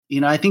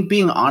I think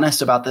being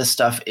honest about this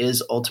stuff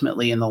is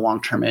ultimately in the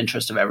long-term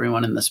interest of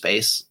everyone in the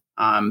space,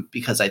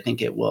 because I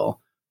think it will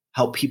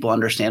help people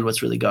understand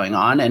what's really going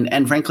on.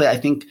 And frankly, I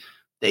think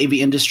the AV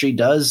industry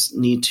does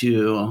need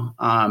to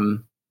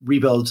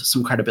rebuild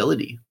some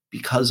credibility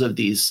because of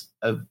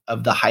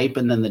of the hype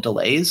and then the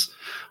delays.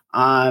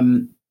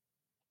 And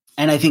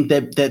I think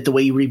that the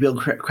way you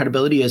rebuild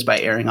credibility is by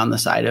erring on the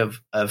side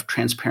of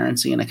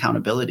transparency and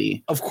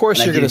accountability. Of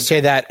course, you're going to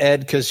say that,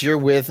 Ed, because you're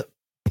with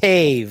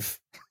PAVE.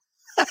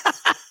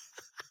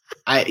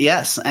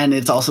 Yes, and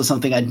it's also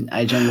something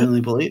I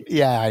genuinely believe.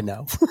 Yeah, I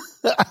know.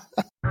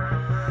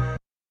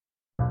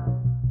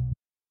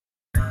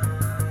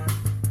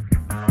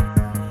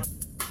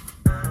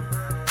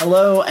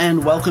 Hello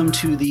and welcome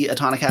to the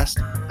Autonocast.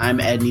 I'm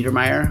Ed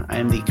Niedermeyer. I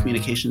am the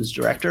Communications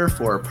Director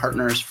for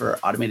Partners for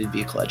Automated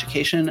Vehicle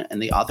Education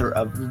and the author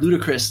of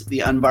Ludicrous, the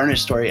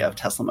Unvarnished Story of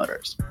Tesla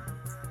Motors.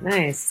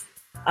 Nice.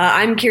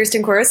 I'm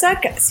Kirsten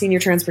Korosek, Senior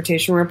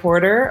Transportation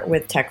Reporter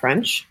with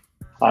TechCrunch.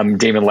 I'm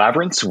Damon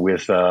Labyrinth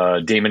with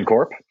Damon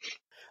Corp.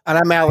 And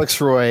I'm Alex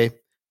Roy,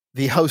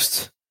 the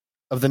host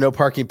of the No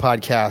Parking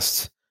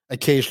Podcast,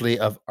 occasionally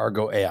of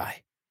Argo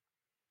AI.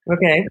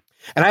 Okay.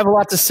 And I have a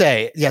lot to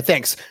say. Yeah,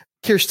 thanks.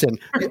 Kirsten,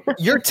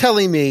 you're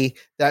telling me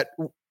that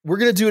we're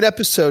going to do an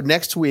episode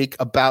next week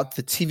about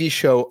the TV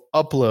show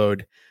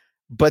Upload,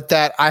 but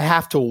that I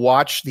have to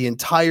watch the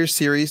entire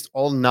series,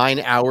 all 9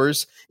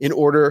 hours, in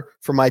order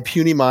for my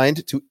puny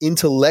mind to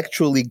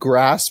intellectually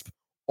grasp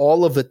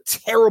all of the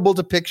terrible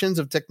depictions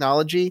of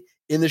technology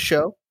in the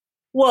show?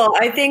 Well,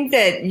 I think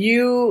that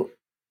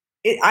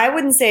I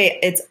wouldn't say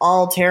it's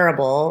all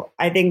terrible.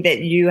 I think that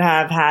you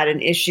have had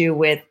an issue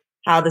with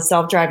how the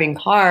self-driving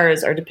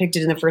cars are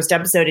depicted in the first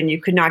episode and you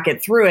could not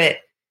get through it.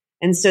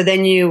 And so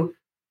then you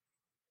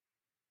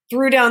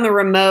threw down the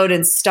remote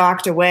and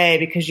stalked away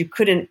because you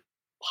couldn't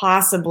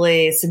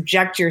possibly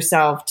subject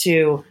yourself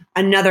to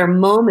another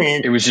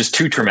moment. It was just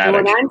too traumatic.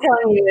 And what I'm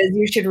telling you is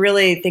you should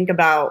really think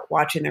about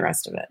watching the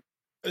rest of it.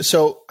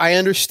 So I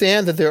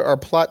understand that there are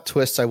plot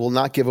twists I will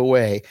not give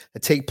away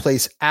that take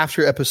place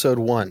after episode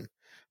 1,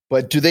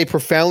 but do they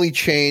profoundly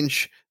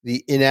change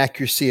the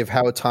inaccuracy of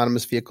how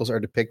autonomous vehicles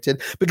are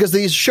depicted? Because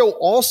the show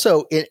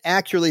also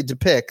inaccurately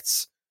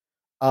depicts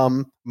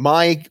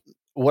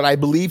what I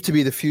believe to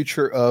be the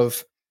future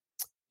of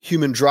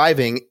human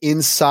driving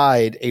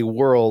inside a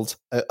world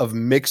of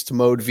mixed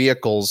mode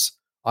vehicles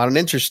on an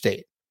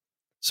interstate.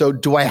 So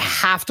do I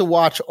have to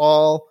watch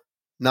all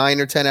 9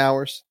 or 10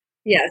 hours?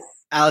 Yes.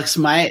 Alex,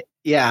 my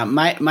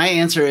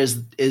answer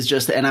is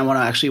just, and I want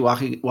to actually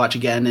watch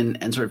again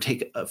and sort of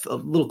take a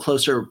little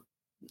closer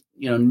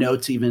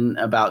notes even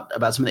about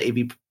some of the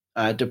AV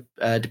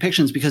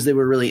depictions because they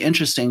were really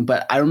interesting.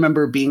 But I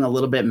remember being a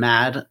little bit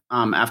mad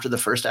after the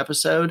first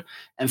episode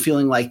and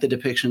feeling like the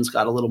depictions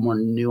got a little more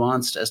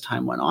nuanced as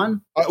time went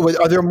on.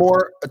 Are there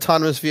more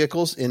autonomous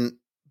vehicles in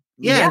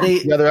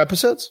the other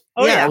episodes?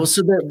 Oh, yeah. Well,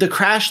 so the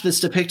crash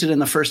that's depicted in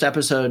the first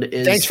episode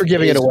is... Thanks for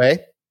giving it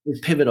away. ...is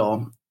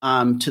pivotal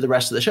to the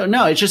rest of the show.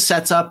 No, it just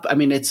sets up... I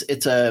mean, it's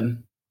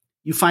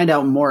you find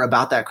out more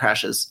about that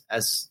crash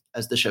as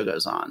the show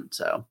goes on,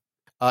 so...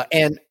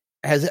 And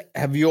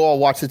have you all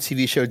watched the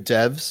TV show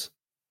Devs?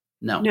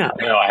 No,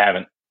 I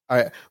haven't. All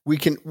right, we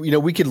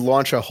could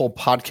launch a whole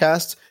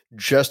podcast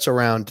just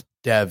around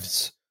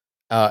Devs,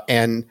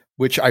 and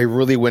which I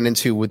really went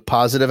into with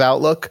positive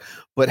outlook,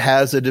 but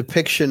has a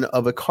depiction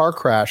of a car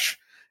crash,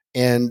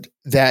 and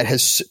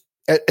it's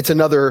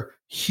another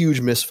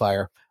huge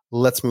misfire.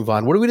 Let's move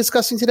on. What are we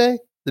discussing today?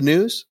 The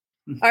news?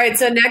 All right.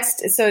 So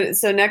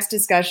next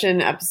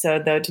discussion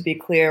episode, though, to be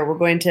clear, we're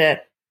going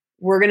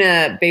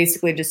to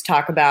basically just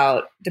talk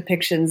about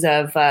depictions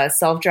of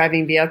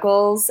self-driving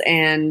vehicles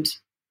and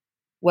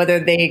whether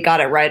they got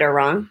it right or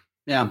wrong.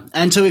 Yeah.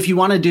 And so if you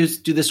want to do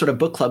this sort of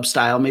book club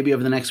style, maybe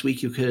over the next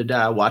week, you could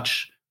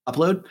watch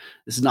Upload.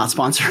 This is not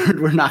sponsored.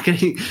 We're not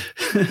getting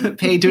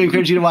paid to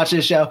encourage you to watch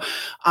this show.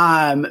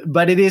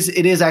 But it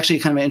is actually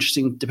kind of an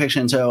interesting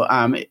depiction. So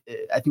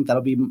I think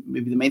that'll be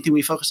maybe the main thing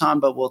we focus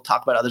on, but we'll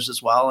talk about others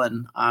as well.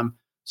 And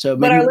so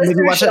maybe, but our listeners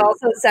maybe should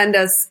also send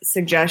us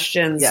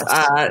suggestions, yes.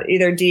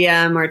 Either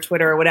DM or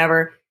Twitter or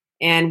whatever,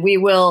 and we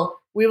will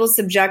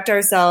subject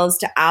ourselves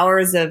to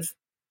hours of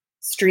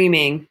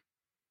streaming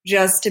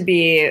just to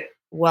be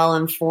well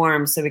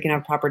informed, so we can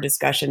have proper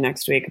discussion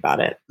next week about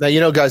it.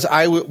 Now, guys,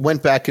 I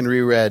went back and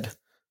reread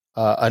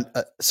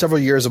several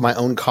years of my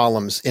own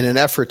columns in an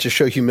effort to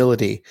show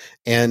humility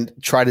and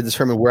try to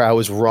determine where I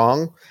was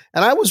wrong,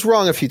 and I was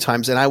wrong a few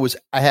times, and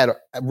I had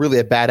really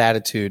a bad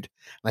attitude,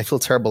 and I feel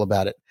terrible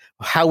about it.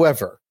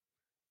 However,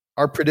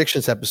 our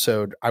predictions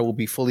episode, I will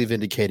be fully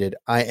vindicated.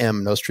 I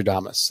am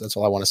Nostradamus. That's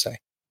all I want to say.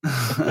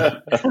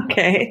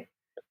 Okay.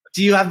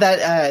 Do you have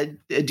that?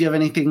 Do you have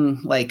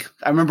anything like?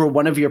 I remember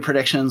one of your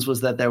predictions was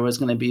that there was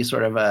going to be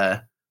sort of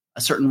a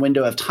certain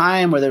window of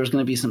time where there was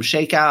going to be some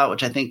shakeout,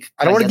 which I think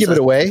I don't want to give it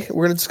away.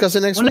 We're going to discuss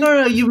it next week.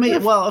 No. You may.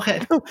 Well, okay.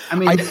 I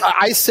mean,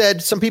 I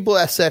said some people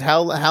have said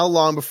how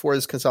long before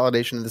this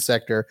consolidation of the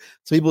sector.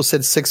 Some people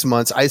said 6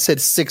 months. I said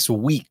 6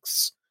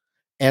 weeks.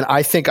 And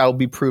I think I'll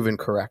be proven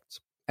correct.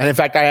 And in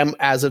fact, I am,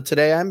 as of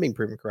today, I'm being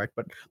proven correct,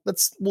 but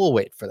we'll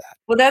wait for that.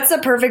 Well, that's a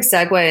perfect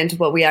segue into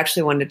what we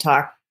actually wanted to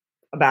talk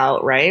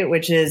about, right?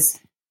 Which is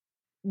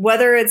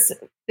whether it's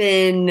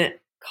been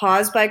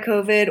caused by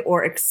COVID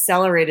or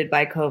accelerated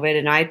by COVID.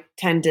 And I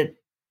tend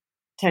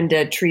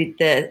to treat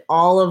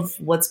all of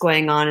what's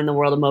going on in the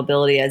world of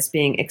mobility as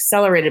being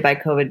accelerated by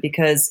COVID,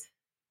 because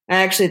I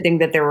actually think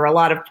that there were a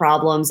lot of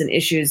problems and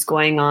issues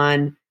going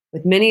on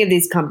with many of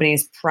these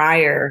companies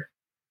prior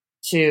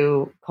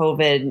to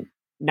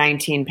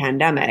COVID-19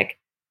 pandemic,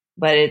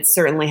 but it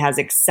certainly has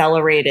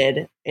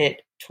accelerated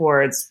it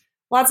towards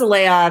lots of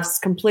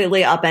layoffs,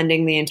 completely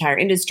upending the entire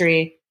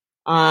industry.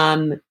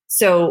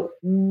 So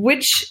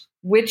which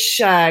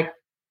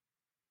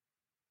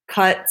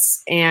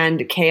cuts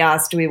and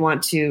chaos do we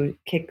want to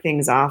kick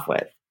things off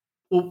with?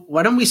 Well,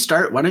 why don't we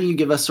start? Why don't you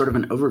give us sort of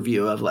an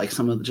overview of like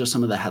some of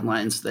the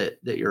headlines that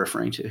you're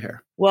referring to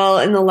here? Well,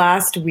 in the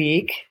last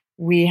week,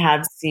 we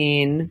have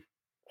seen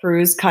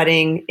Cruise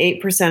cutting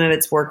 8% of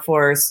its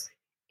workforce,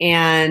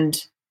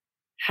 and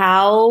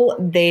how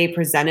they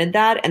presented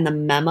that and the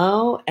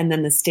memo and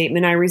then the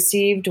statement I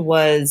received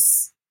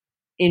was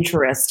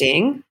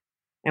interesting.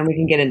 And we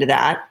can get into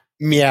that.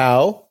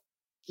 Meow.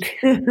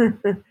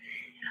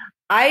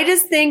 I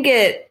just think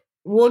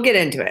we'll get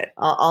into it.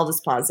 I'll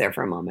just pause there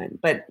for a moment.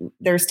 But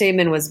their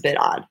statement was a bit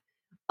odd.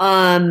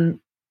 I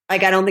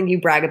don't think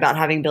you brag about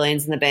having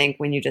billions in the bank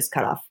when you just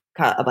cut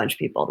a bunch of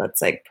people.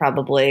 That's like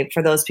probably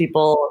for those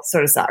people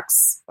sort of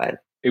sucks. But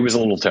it was a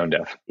little tone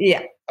deaf.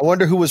 Yeah. I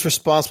wonder who was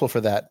responsible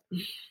for that.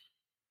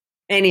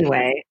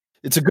 Anyway.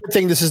 It's a good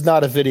thing this is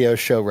not a video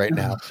show right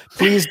now.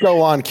 Please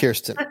go on,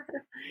 Kirsten.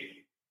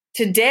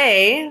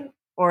 Today,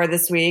 or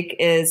this week,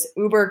 is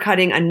Uber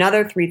cutting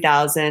another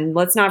 3,000.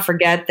 Let's not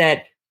forget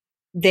that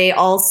they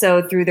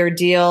also, through their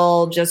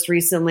deal just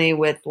recently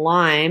with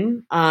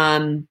Lime,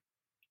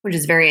 which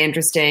is very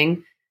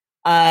interesting,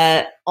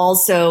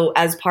 also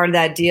as part of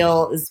that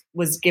deal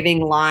was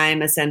giving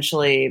Lime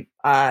essentially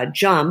a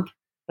jump,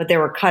 but there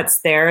were cuts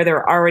there. There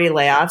were already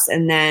layoffs.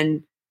 And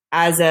then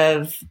as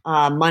of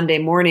Monday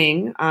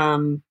morning,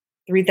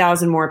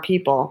 3,000 more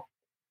people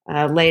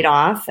laid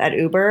off at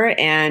Uber,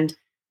 and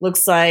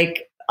looks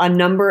like a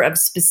number of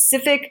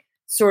specific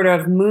sort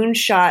of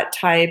moonshot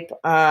type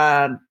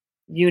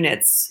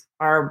units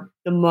are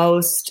the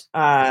most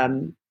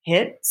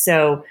hit.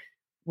 So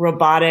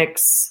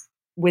robotics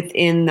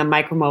within the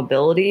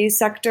micromobility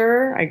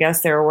sector, I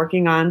guess they were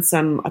working on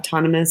some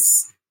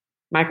autonomous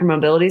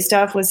micromobility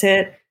stuff was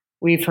hit.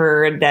 We've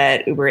heard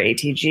that Uber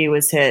ATG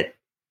was hit,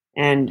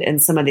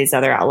 and some of these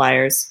other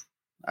outliers.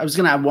 I was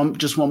going to add one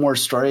more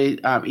story,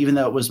 even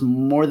though it was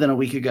more than a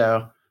week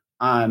ago.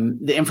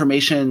 The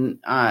Information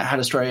had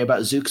a story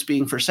about Zoox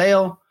being for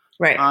sale.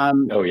 Right.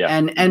 Oh yeah.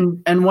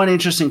 And one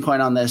interesting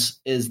point on this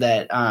is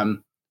that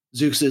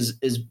Zoox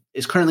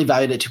is currently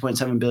valued at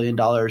 $2.7 billion.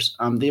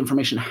 The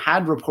Information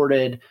had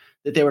reported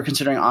that they were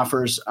considering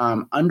offers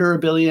under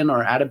 $1 billion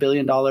or at $1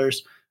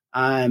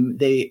 billion.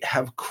 They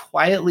have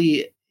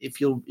quietly,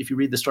 if you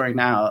read the story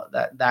now,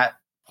 that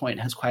point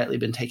has quietly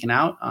been taken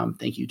out.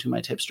 Thank you to my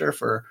tipster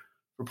for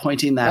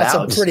pointing that out.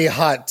 That's a pretty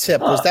hot tip.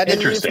 Was that in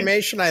the Interesting.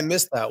 Information? I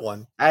missed that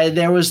one.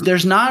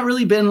 There's not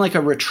really been like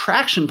a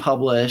retraction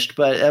published,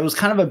 but it was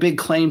kind of a big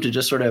claim to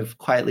just sort of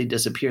quietly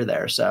disappear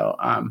there. So,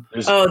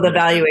 the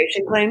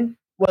valuation claim.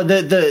 Well,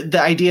 the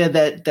idea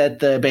that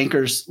the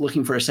bankers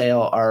looking for a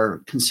sale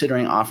are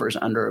considering offers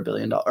under $1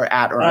 billion or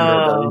at or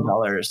under $1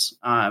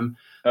 billion.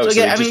 So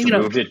again, they just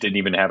removed it. Didn't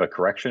even have a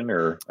correction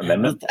or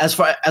amendment. As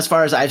far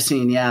as I've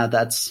seen, yeah,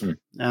 that's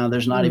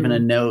there's not even a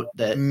note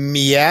that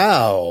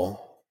meow.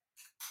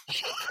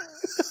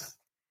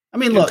 I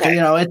mean, look,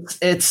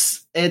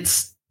 it's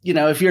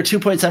if you're a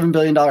 $2.7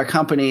 billion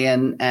company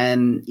and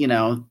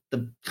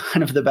the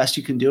kind of the best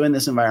you can do in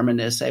this environment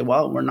is say,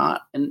 well, we're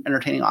not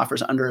entertaining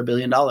offers under $1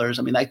 billion. I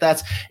mean, like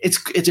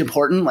it's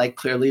important. Like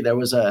clearly there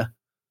was an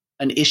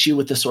issue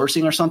with the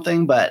sourcing or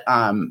something, but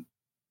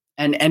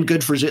and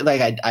good for Zoox.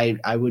 Like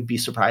I would be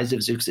surprised if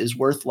Zoox is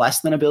worth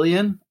less than $1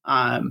 billion.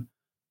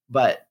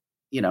 But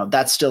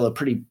that's still a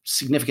pretty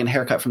significant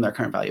haircut from their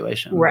current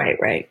valuation.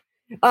 Right.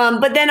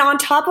 But then on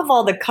top of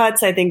all the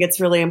cuts, I think it's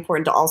really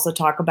important to also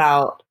talk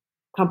about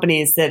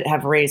companies that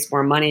have raised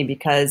more money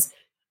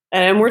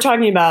and we're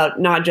talking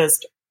about not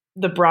just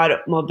the broad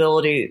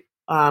mobility,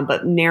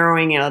 but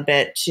narrowing it a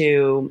bit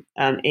to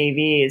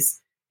AVs.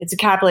 It's a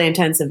capitally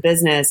intensive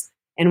business,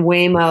 and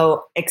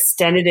Waymo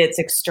extended its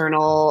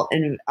external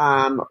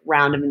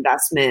round of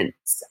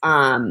investments.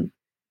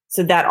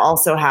 So that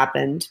also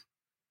happened.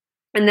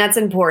 And that's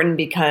important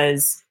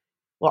because,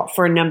 well,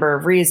 for a number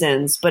of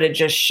reasons, but it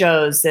just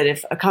shows that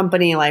if a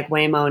company like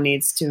Waymo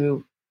needs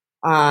to,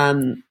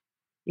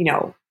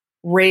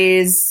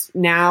 raise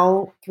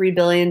now $3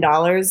 billion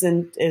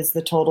and is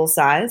the total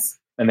size.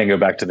 And then go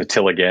back to the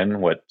till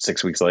again,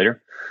 6 weeks later?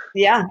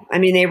 Yeah. I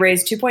mean, they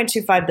raised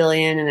 $2.25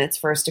 billion in its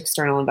first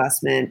external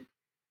investment.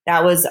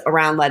 That was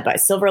around led by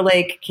Silver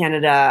Lake,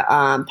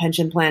 Canada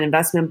Pension Plan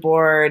Investment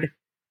Board,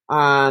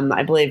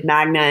 I believe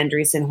Magna,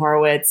 Andreessen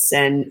Horowitz,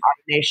 and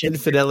Automation.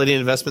 Did Fidelity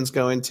Investments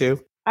go in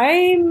too?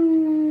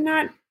 I'm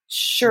not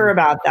sure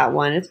about that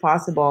one. It's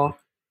possible.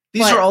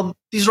 These are all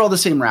the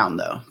same round,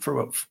 though.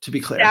 To be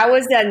clear, that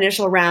was that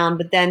initial round,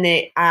 but then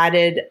they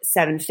added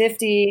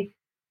 750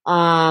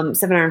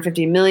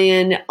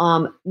 million.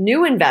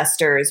 New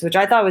investors, which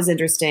I thought was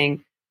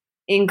interesting,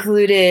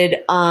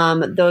 included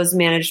those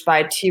managed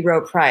by T.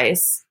 Rowe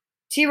Price.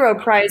 T. Rowe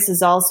Price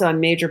is also a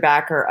major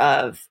backer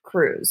of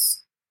Cruise.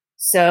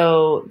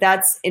 So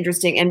that's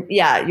interesting. And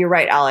yeah, you're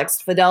right,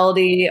 Alex.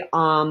 Fidelity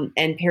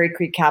and Perry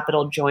Creek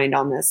Capital joined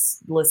on this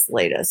list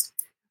latest.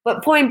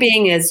 But point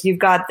being is you've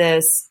got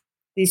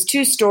these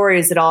two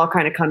stories that all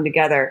kind of come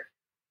together.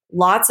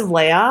 Lots of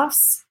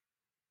layoffs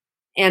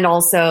and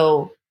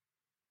also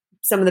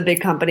some of the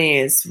big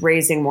companies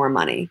raising more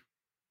money.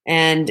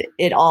 And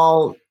it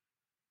all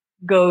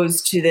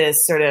goes to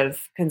this sort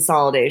of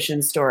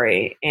consolidation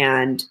story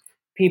and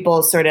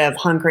people sort of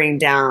hunkering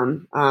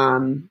down,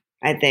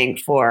 I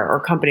think, or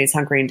companies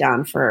hunkering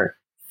down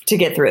to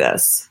get through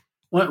this.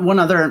 One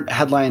other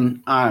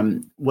headline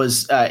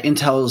was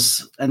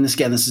Intel's, and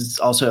this is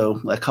also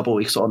a couple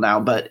weeks old now,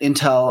 but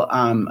Intel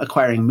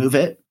acquiring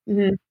MoveIt.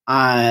 Mm-hmm.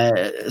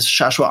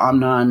 Shashua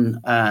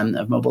Amnon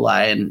of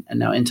Mobileye and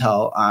now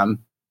Intel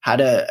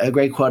had a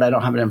great quote. I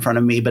don't have it in front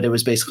of me, but it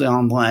was basically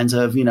along the lines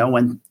of,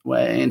 when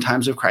in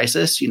times of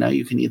crisis,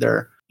 you can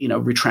either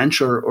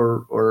retrench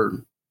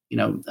or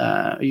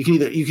you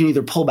can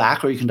either pull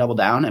back or you can double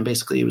down. And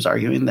basically he was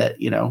arguing that,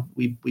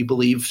 we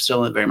believe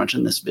still very much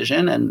in this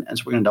vision. And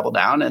so we're going to double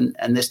down.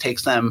 And this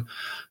takes them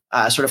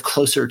sort of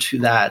closer to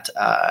that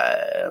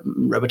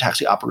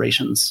robotaxi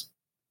operations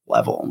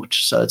level,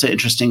 so it's an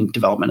interesting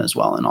development as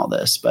well in all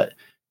this. But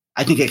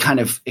I think it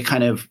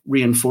kind of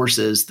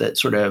reinforces that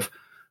sort of,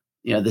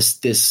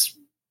 this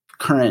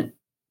current,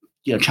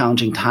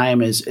 challenging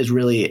time is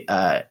really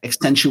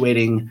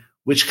accentuating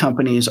which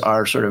companies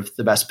are sort of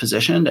the best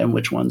positioned and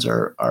which ones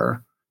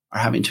are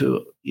having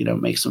to,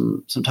 make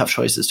some tough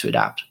choices to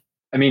adapt.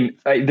 I mean,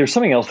 there's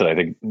something else that I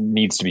think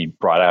needs to be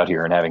brought out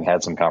here, and having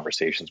had some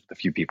conversations with a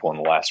few people in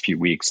the last few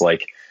weeks,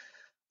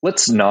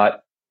 let's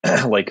not,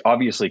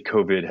 obviously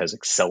COVID has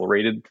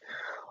accelerated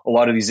a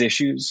lot of these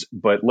issues,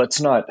 but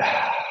let's not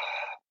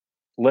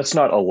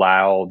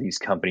allow these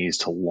companies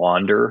to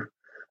launder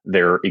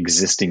their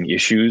existing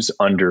issues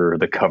under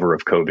the cover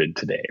of COVID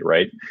today,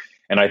 right?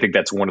 And I think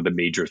that's one of the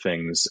major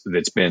things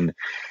that's been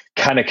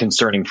kind of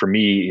concerning for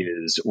me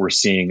is we're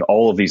seeing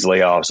all of these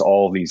layoffs,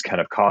 all of these kind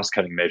of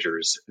cost-cutting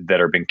measures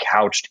that are being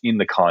couched in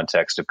the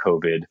context of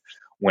COVID,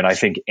 when I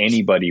think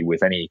anybody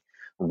with any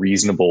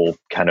reasonable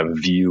kind of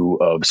view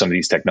of some of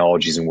these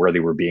technologies and where they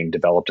were being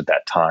developed at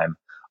that time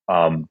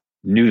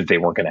knew that they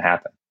weren't going to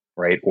happen,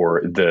 right?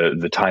 Or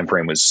the time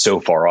frame was so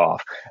far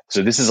off.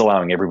 So this is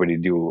allowing everybody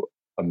to do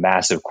a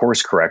massive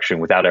course correction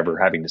without ever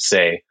having to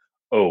say,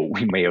 oh,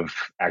 we may have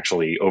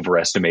actually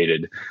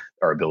overestimated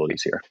our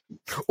abilities here.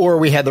 Or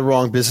we had the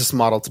wrong business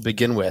model to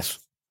begin with.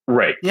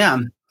 Right. Yeah.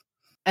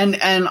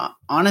 And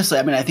honestly,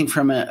 I mean, I think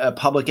from a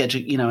public I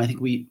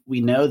think we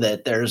know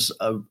that there's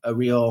a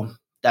real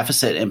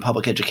deficit in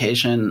public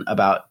education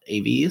about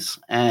AVs.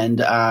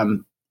 And,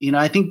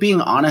 I think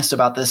being honest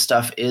about this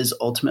stuff is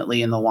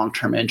ultimately in the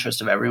long-term interest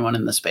of everyone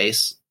in the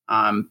space,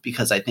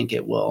 because I think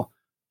it will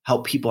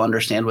help people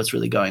understand what's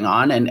really going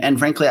on. And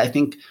frankly, I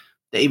think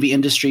the AV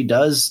industry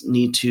does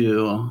need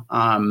to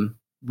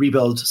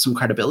rebuild some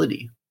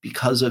credibility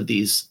because of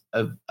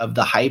of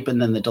the hype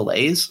and then the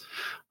delays.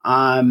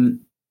 And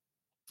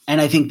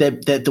I think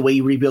that the way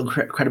you rebuild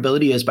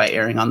credibility is by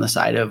erring on the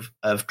side of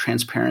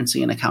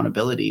transparency and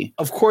accountability.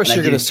 Of course,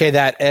 you're going to say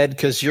that, Ed,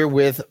 because you're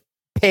with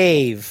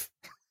PAVE.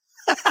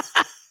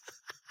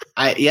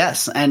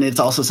 Yes, and it's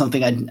also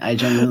something I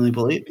genuinely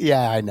believe.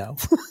 Yeah, I know.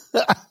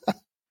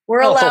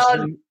 We're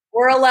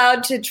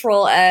allowed to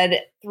troll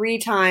Ed 3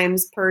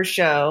 times per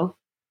show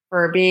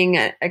for being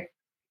a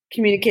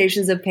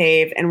communications of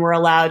PAVE, and we're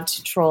allowed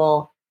to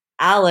troll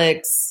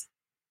Alex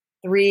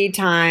 3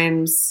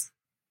 times,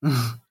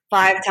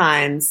 5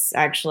 times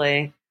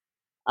actually,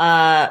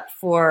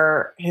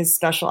 for his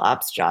special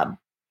ops job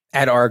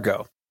at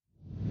Argo.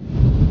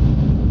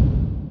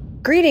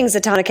 Greetings,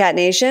 Atomicat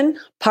Nation.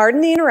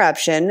 Pardon the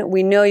interruption.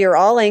 We know you're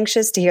all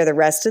anxious to hear the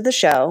rest of the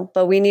show,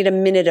 but we need a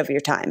minute of your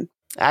time.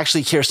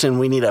 Actually, Kirsten,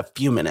 we need a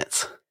few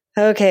minutes.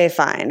 Okay,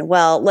 fine.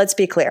 Well, let's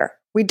be clear.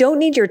 We don't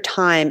need your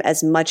time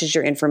as much as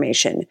your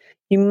information.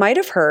 You might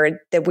have heard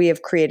that we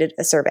have created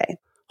a survey.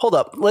 Hold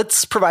up.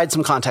 Let's provide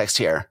some context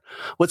here.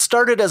 What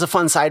started as a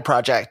fun side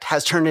project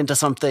has turned into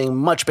something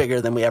much bigger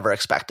than we ever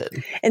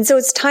expected. And so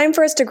it's time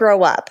for us to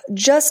grow up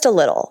just a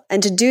little.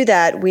 And to do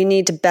that, we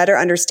need to better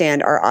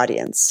understand our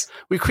audience.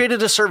 We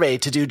created a survey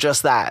to do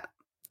just that.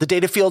 The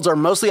data fields are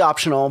mostly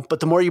optional,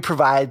 but the more you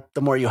provide,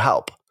 the more you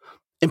help.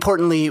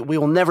 Importantly, we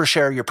will never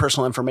share your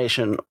personal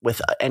information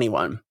with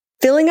anyone.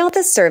 Filling out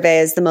this survey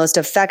is the most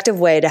effective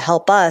way to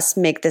help us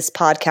make this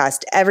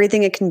podcast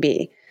everything it can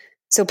be.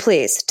 So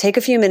please take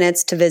a few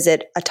minutes to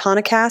visit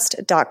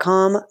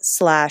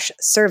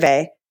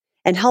atonacast.com/survey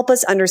and help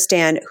us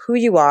understand who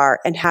you are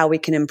and how we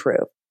can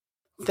improve.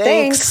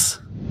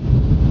 Thanks.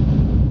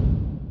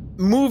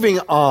 Moving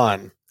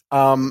on.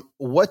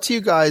 What do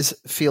you guys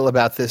feel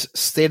about this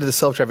State of the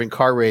Self-Driving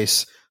Car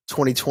Race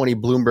 2020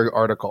 Bloomberg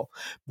article?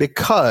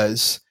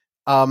 Because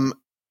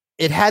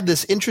it had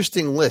this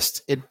interesting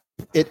list.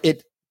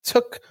 It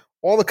took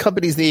all the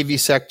companies in the AV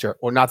sector,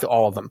 or not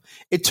all of them.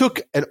 It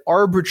took an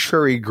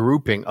arbitrary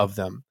grouping of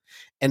them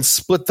and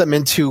split them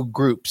into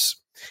groups.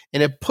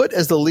 And it put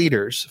as the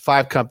leaders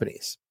 5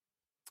 companies.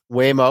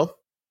 Waymo,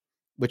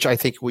 which I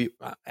think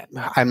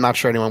I'm not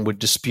sure anyone would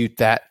dispute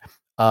that.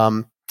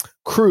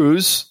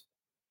 Cruise,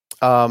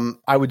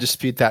 I would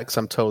dispute that because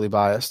I'm totally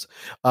biased.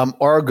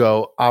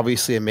 Argo,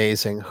 obviously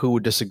amazing. Who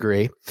would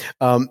disagree?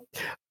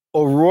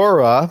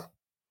 Aurora,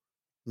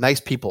 nice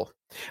people.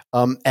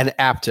 And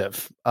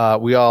Aptiv.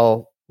 We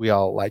all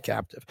like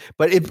Aptiv.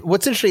 But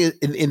what's interesting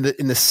in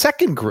the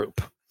second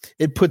group,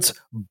 it puts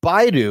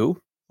Baidu,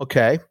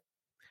 okay,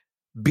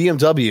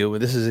 BMW,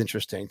 and this is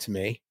interesting to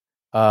me.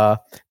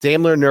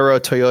 Daimler, Nuro,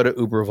 Toyota,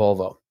 Uber,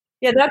 Volvo.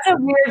 Yeah, that's a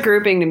weird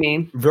grouping to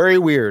me. Very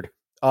weird.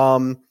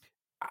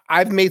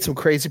 I've made some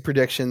crazy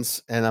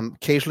predictions, and I'm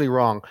occasionally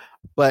wrong.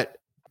 But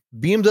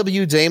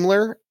BMW,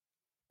 Daimler,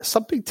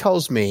 something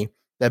tells me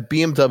that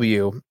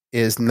BMW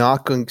is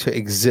not going to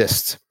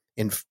exist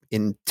in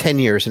 10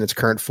 years in its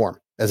current form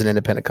as an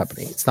independent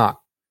company. It's not.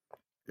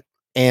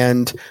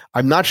 And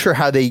I'm not sure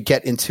how they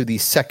get into the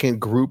second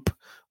group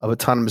of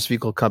autonomous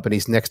vehicle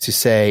companies next to,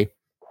 say,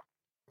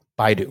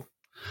 Baidu.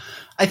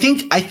 I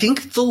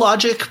think the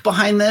logic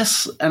behind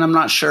this, and I'm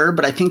not sure,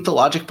 but I think the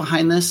logic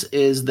behind this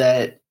is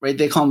that, right,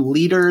 they call them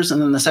leaders,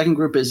 and then the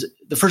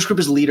first group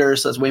is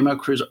leaders, so that's Waymo,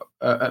 Cruise,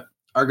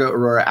 Argo,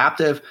 Aurora,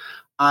 Aptiv,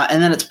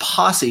 and then it's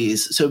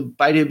posses, so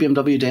Baidu,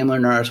 BMW, Daimler,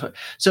 Nuro.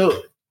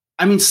 So,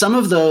 I mean, some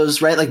of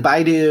those, right, like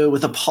Baidu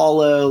with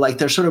Apollo, like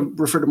they're sort of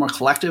referred to more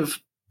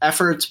collective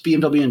efforts,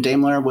 BMW and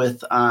Daimler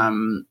with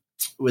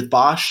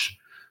Bosch.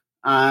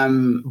 How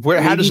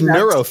does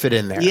Nuro fit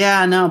in there?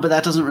 Yeah, no, but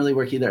that doesn't really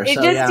work either.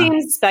 It just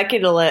seems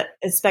speculative.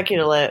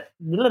 Speculative.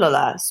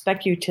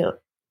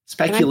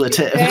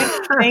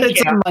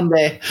 It's a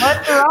Monday.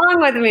 What's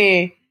wrong with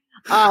me?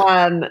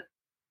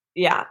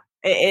 Yeah.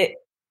 And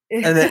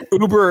then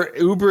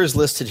Uber is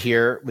listed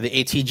here with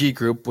the ATG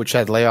group, which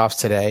had layoffs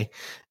today.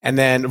 And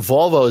then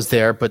Volvo is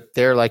there, but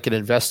they're like an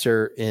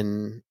investor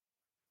in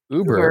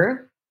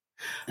Uber.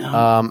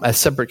 As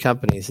separate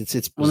companies. It's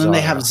bizarre. Well, then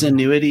they have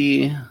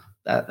Zenuity.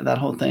 That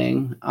whole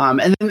thing.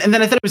 And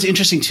then I thought it was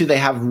interesting too. They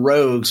have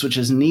Rogues, which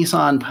is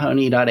Nissan,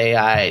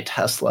 Pony.ai,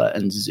 Tesla,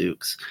 and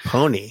Zoox.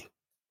 Pony.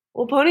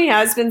 Well, Pony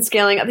has been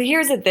scaling up.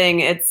 Here's the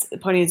thing.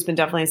 Pony has been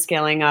definitely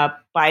scaling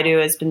up. Baidu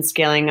has been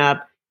scaling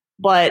up.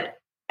 But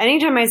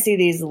anytime I see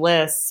these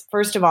lists,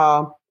 first of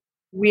all,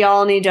 we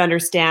all need to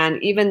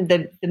understand even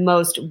the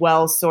most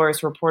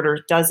well-sourced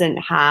reporter doesn't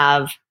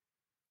have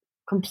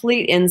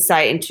complete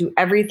insight into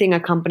everything a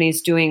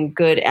company's doing,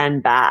 good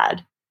and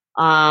bad.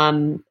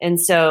 And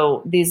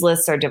so these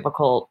lists are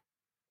difficult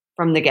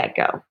from the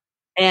get-go.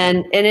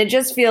 And it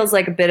just feels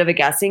like a bit of a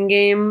guessing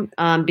game,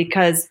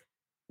 because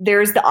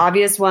there's the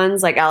obvious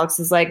ones, like Alex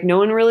is like, no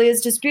one really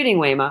is disputing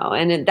Waymo.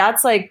 And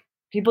that's like,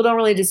 people don't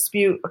really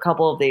dispute a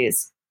couple of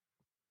these.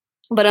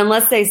 But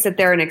unless they sit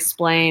there and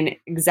explain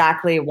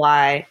exactly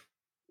why,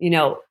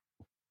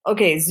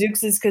 okay,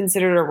 Zoox is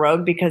considered a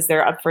rogue because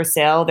they're up for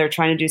sale. They're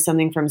trying to do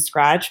something from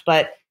scratch.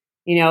 But,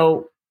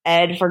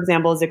 Ed, for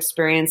example, has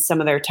experienced some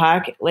of their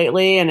tech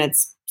lately, and it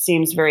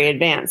seems very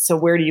advanced. So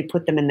where do you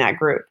put them in that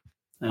group?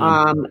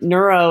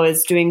 Nuro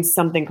is doing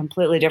something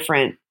completely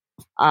different.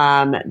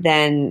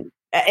 Then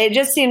it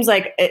just seems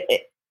like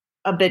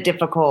a bit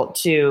difficult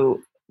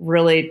to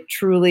really,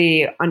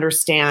 truly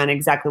understand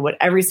exactly what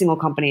every single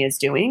company is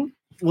doing.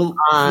 Well,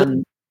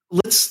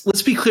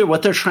 let's be clear.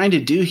 What they're trying to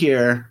do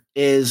here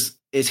is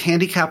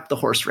handicap the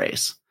horse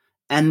race.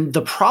 And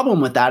the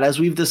problem with that, as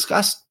we've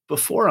discussed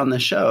before on the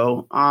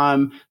show,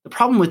 the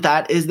problem with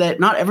that is that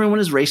not everyone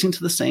is racing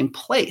to the same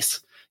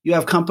place. You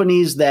have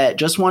companies that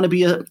just want to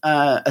be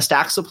a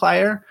stack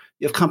supplier.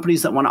 You have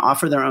companies that want to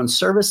offer their own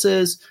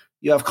services.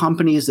 You have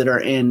companies that are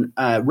in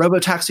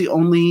robotaxi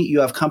only. You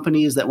have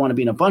companies that want to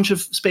be in a bunch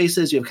of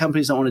spaces. You have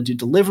companies that want to do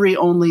delivery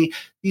only.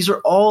 These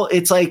are all,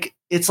 it's like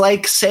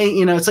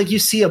saying, it's like you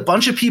see a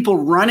bunch of people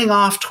running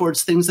off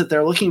towards things that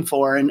they're looking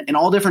for in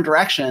all different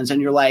directions.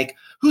 And you're like,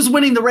 who's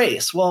winning the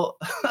race? Well,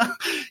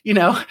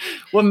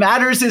 what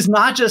matters is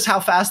not just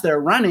how fast they're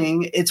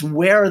running, it's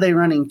where are they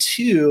running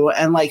to,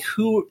 and like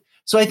who.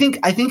 So I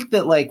think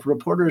that like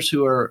reporters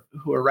who are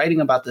writing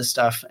about this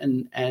stuff,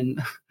 and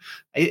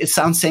it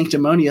sounds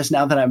sanctimonious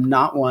now that I'm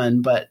not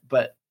one, but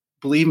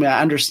believe me,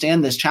 I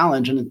understand this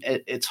challenge, and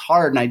it's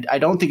hard, and I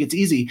don't think it's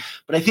easy.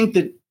 But I think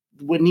that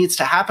what needs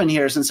to happen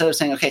here is, instead of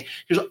saying, okay,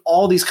 here's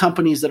all these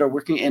companies that are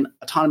working in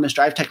autonomous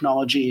drive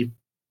technology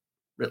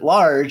writ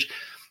large,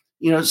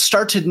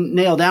 start to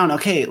nail down,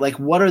 okay, like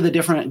what are the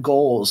different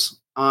goals?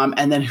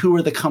 And then who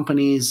are the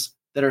companies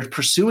that are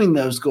pursuing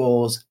those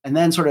goals? And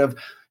then sort of,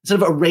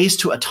 instead of a race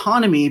to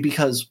autonomy,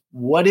 because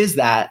what is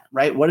that,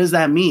 right? What does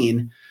that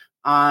mean?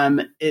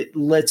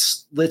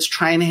 Let's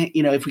try and,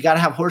 if we got to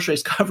have horse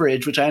race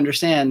coverage, which I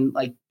understand,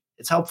 like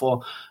it's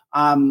helpful.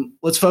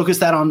 Let's focus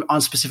that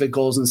on specific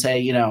goals and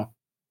say,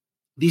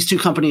 these two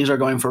companies are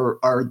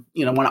want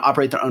to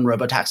operate their own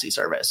robotaxi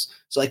service.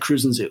 So like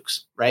Cruise and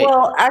Zoox, right?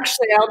 Well,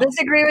 actually, I'll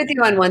disagree with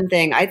you on one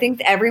thing. I think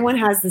everyone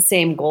has the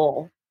same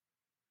goal,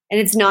 and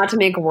it's not to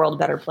make a world a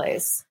better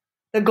place.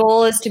 The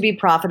goal is to be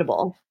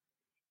profitable.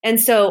 And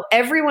so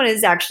everyone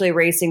is actually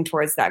racing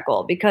towards that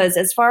goal because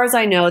as far as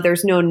I know,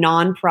 there's no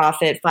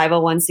nonprofit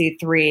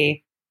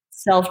 501c3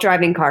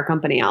 self-driving car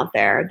company out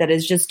there that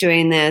is just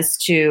doing this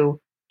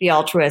to be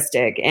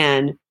altruistic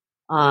and,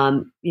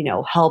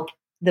 help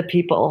the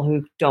people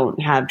who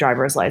don't have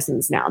driver's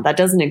license now. That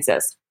doesn't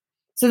exist.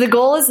 So the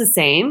goal is the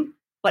same,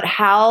 but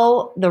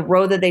how the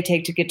road that they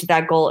take to get to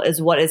that goal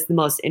is what is the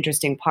most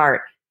interesting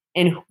part.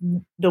 And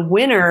the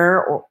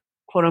winner, or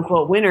quote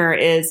unquote winner,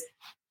 is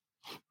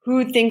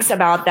who thinks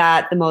about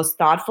that the most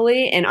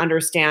thoughtfully and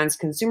understands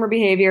consumer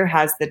behavior,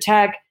 has the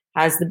tech,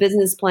 has the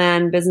business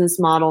plan, business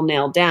model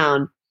nailed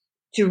down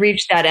to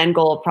reach that end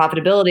goal of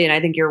profitability. And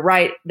I think you're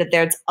right that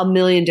there's a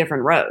million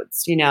different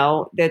roads,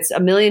 that's a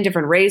million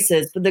different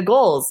races, but the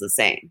goal is the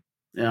same.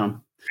 Yeah.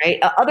 Right.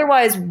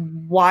 Otherwise,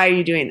 why are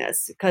you doing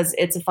this? Because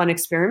it's a fun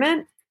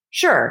experiment?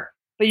 Sure.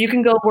 But you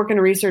can go work in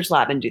a research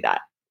lab and do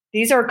that.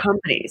 These are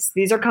companies.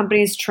 These are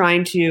companies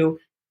trying to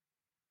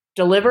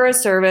deliver a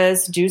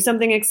service, do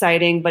something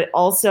exciting, but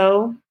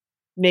also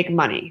make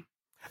money.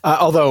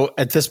 Although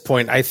at this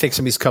point, I think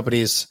some of these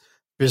companies'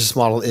 business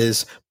model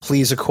is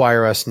please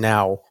acquire us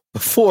now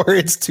before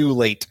it's too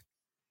late.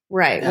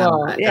 Right.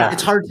 Well, yeah.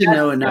 It's hard to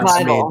know enough.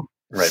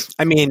 Right.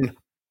 I mean,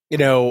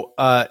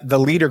 the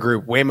leader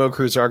group, Waymo,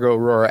 Cruise, Argo,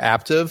 Aurora,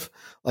 Aptiv.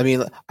 I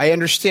mean, I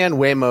understand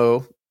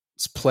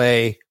Waymo's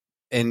play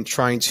in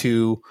trying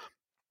to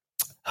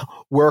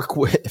work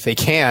with, if they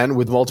can,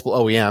 with multiple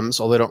OEMs,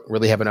 although they don't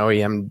really have an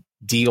OEM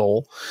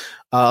deal.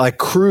 Like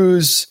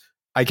Cruise,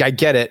 I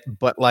get it,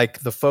 but like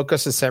the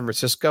focus in San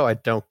Francisco, I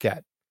don't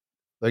get.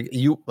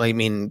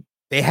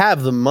 They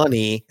have the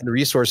money and the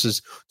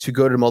resources to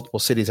go to multiple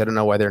cities. I don't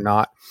know why they're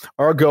not.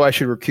 Argo, I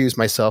should recuse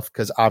myself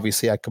because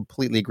obviously I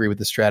completely agree with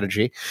the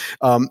strategy.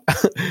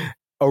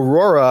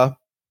 Aurora,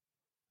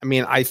 I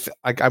mean,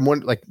 I'm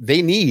wondering, like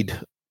they need.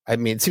 I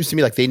mean, it seems to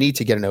me like they need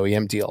to get an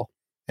OEM deal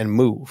and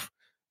move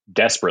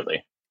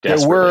desperately.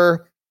 There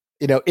were,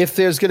 if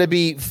there's going to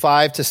be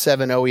 5 to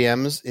 7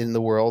 OEMs in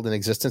the world in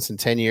existence in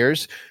 10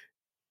 years,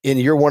 and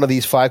you're one of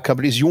these 5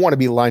 companies, you want to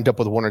be lined up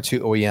with 1 or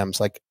 2 OEMs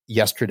like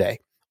yesterday,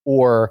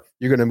 or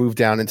you're going to move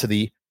down into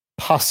the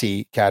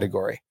posse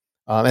category.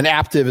 And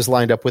Aptiv is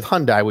lined up with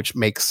Hyundai, which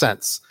makes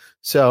sense.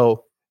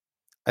 So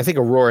I think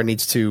Aurora need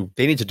to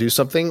do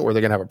something or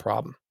they're going to have a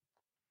problem.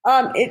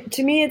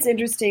 To me, it's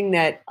interesting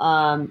that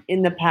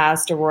in the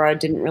past, Aurora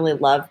didn't really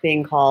love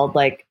being called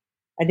like,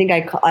 I think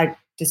I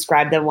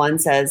described them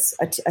once as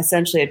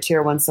essentially a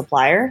tier 1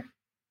 supplier.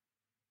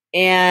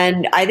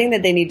 And I think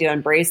that they need to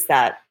embrace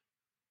that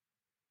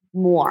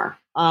more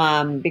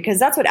because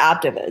that's what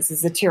Aptiv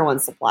is a tier 1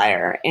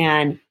 supplier.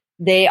 And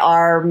they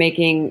are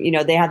making,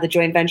 they have the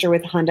joint venture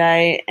with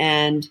Hyundai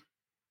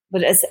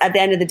but at the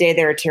end of the day,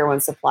 they're a tier 1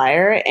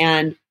 supplier.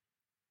 And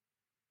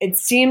it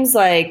seems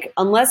like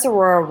unless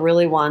Aurora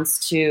really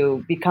wants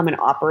to become an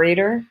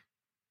operator,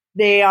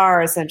 they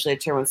are essentially a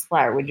tier 1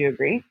 supplier. Would you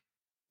agree?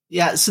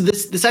 Yeah, so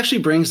this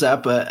actually brings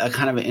up a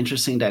kind of an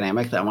interesting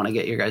dynamic that I want to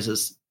get your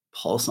guys'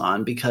 pulse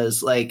on because,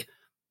 so if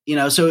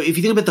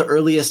you think about the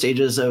earliest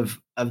stages of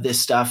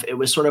this stuff, it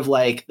was sort of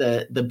like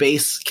the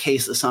base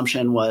case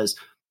assumption was,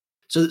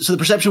 so the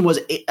perception was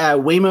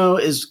Waymo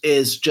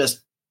is just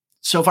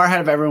so far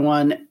ahead of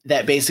everyone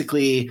that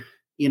basically,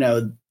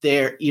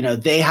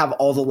 they have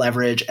all the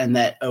leverage and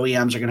that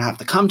OEMs are going to have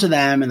to come to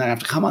them and then have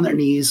to come on their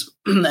knees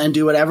and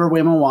do whatever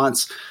Waymo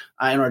wants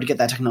in order to get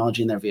that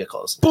technology in their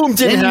vehicles. Boom,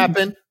 didn't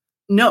happen.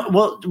 No,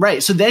 well,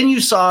 right. So then you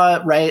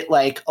saw, right,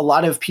 like a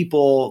lot of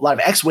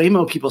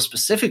ex-Waymo people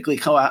specifically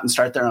go out and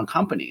start their own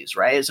companies,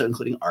 right? So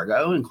including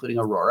Argo, including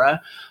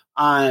Aurora.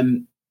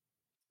 And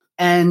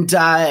you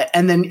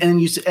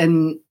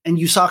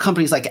saw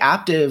companies like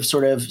Aptiv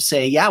sort of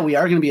say, yeah, we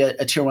are going to be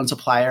a tier 1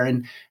 supplier.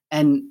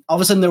 And all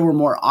of a sudden there were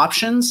more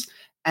options.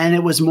 And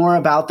it was more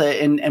about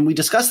and we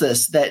discussed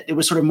this, that it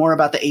was sort of more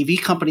about the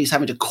AV companies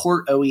having to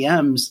court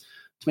OEMs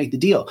to make the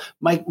deal.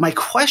 My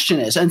question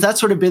is, and that's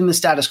sort of been the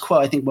status quo,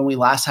 I think, when we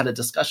last had a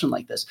discussion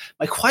like this.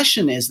 My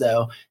question is,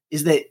 though,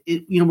 is that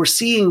we're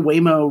seeing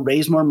Waymo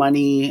raise more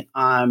money,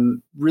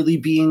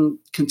 really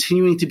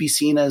continuing to be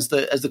seen as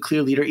the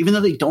clear leader, even though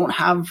they don't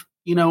have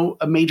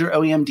a major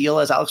OEM deal,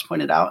 as Alex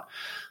pointed out.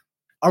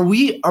 Are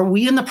we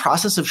in the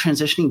process of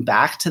transitioning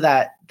back to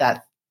that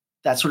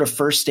sort of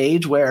first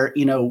stage where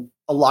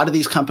a lot of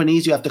these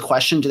companies you have to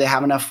question, do they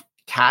have enough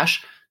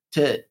cash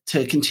to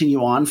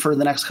continue on for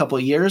the next couple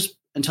of years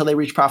until they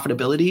reach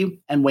profitability,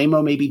 and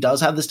Waymo maybe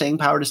does have the staying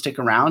power to stick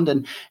around?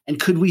 And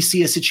could we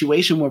see a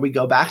situation where we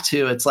go back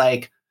to, it's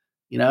like,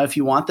 if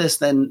you want this,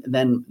 then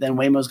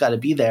Waymo's got to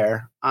be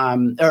there,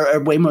 or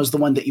Waymo's the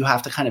one that you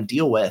have to kind of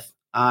deal with,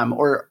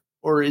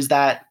 or is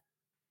that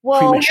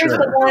premature?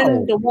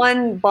 Here's the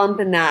one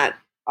bump in that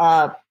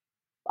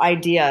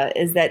idea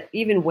is that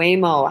even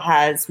Waymo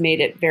has made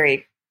it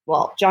very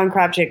well. John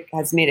Kravchuk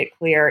has made it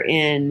clear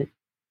in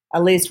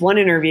at least one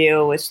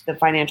interview with the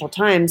Financial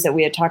Times that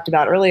we had talked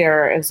about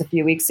earlier, it was a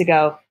few weeks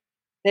ago,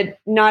 that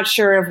not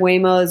sure if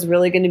Waymo is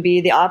really going to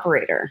be the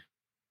operator.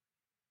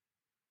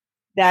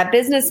 That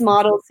business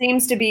model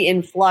seems to be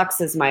in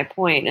flux, is my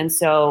point. And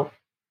so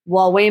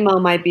while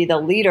Waymo might be the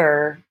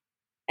leader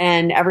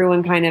and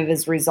everyone kind of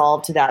is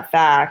resolved to that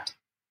fact,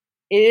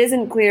 it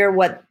isn't clear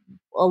what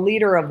a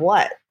leader of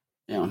what.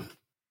 Yeah.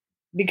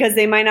 Because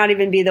they might not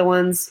even be the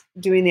ones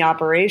doing the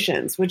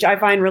operations, which I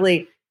find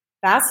really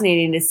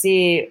fascinating to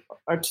see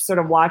or to sort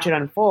of watch it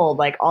unfold.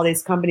 Like all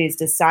these companies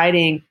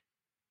deciding,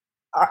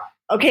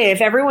 okay, if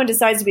everyone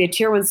decides to be a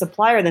tier 1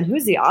 supplier, then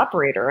who's the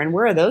operator and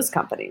where are those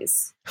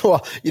companies?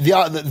 Well,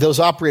 those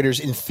operators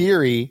in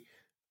theory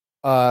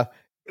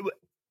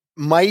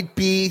might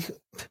be,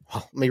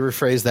 well, let me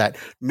rephrase that.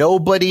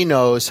 Nobody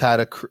knows how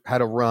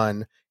to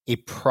run a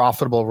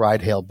profitable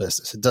ride hail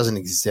business. It doesn't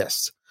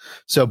exist.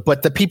 So,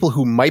 but the people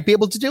who might be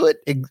able to do it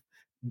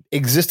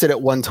existed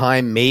at one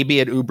time,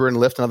 maybe at Uber and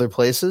Lyft and other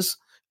places.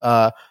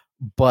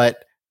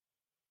 But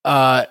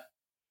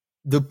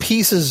the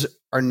pieces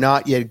are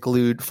not yet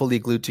fully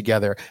glued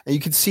together. And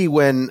you can see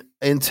when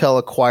Intel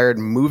acquired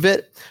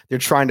MoveIt, they're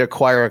trying to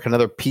acquire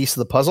another piece of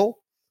the puzzle.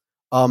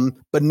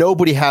 But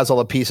nobody has all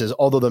the pieces,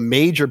 although the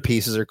major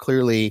pieces are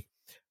clearly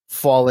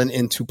fallen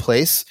into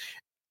place.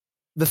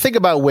 The thing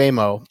about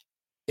Waymo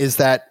is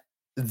that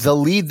the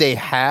lead they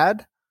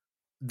had,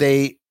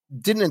 they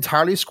didn't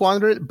entirely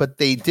squander it, but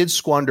they did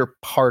squander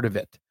part of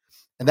it.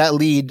 And that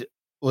lead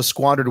was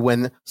squandered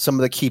when some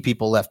of the key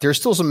people left. There's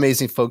still some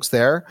amazing folks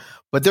there,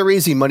 but they're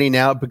raising money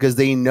now because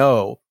they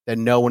know that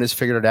no one has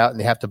figured it out and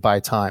they have to buy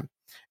time.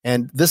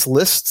 And this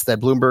list that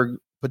Bloomberg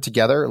put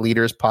together,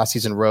 leaders,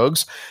 posses, and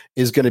rogues,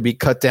 is going to be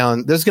cut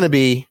down. There's going to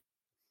be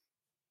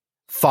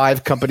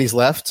 5 companies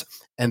left,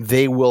 and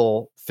they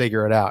will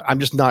figure it out. I'm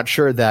just not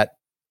sure that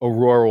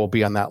Aurora will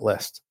be on that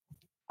list.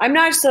 I'm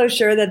not so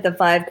sure that the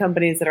 5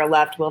 companies that are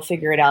left will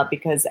figure it out,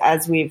 because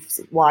as we've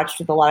watched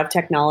with a lot of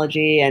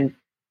technology and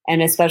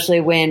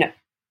especially when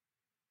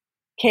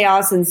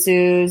chaos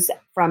ensues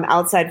from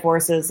outside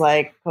forces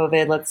like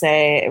COVID, let's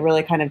say, it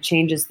really kind of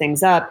changes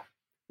things up.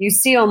 You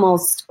see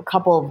almost a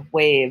couple of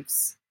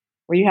waves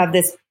where you have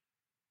this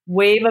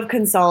wave of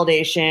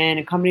consolidation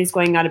and companies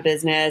going out of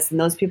business and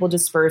those people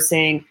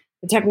dispersing,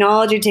 the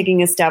technology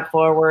taking a step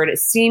forward,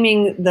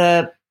 seeming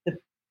the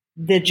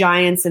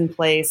giants in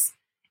place.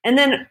 And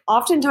then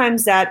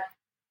oftentimes that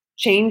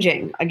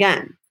changing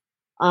again.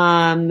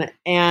 And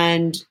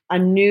a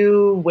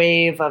new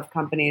wave of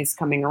companies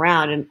coming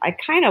around. And I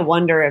kind of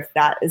wonder if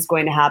that is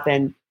going to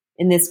happen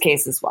in this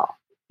case as well.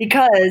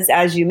 Because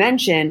as you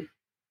mentioned,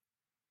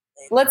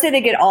 let's say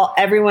they get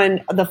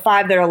everyone, the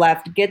 5 that are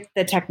left, get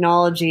the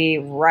technology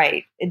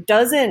right.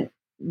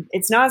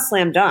 It's not a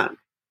slam dunk,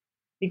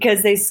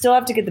 because they still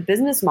have to get the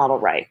business model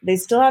right. They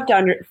still have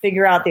to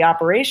figure out the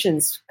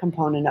operations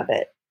component of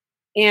it.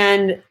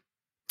 And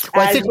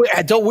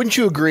well, wouldn't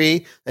you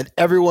agree that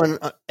everyone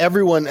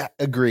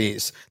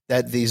agrees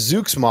that the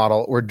Zoox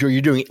model, where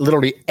you're doing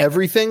literally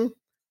everything,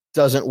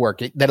 doesn't work?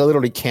 That it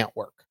literally can't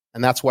work,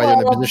 and that's why they're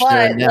in the position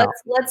they're in now.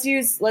 Let's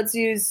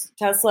use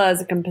Tesla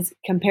as a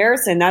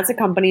comparison. That's a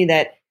company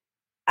that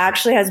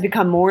actually has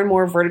become more and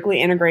more vertically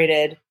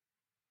integrated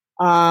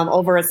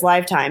over its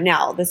lifetime.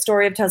 Now, the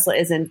story of Tesla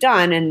isn't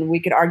done, and we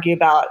could argue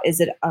about is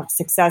it a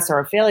success or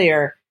a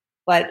failure,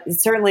 but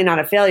it's certainly not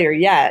a failure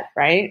yet,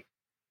 right?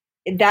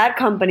 That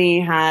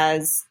company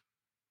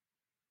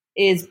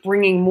is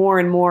bringing more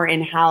and more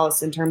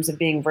in-house in terms of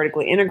being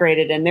vertically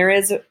integrated, and there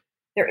is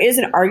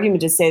an argument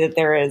to say that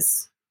there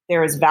is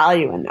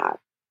value in that.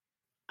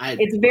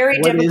 It's very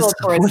difficult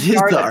for a startup. What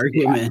is the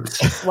argument?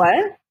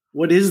 What?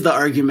 What is the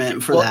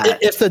argument for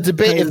that? If the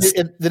debate,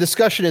 if the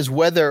discussion is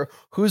whether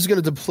who's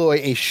going to deploy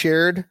a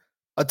shared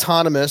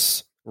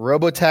autonomous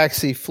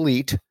robotaxi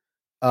fleet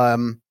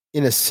in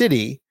a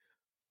city,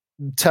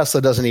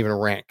 Tesla doesn't even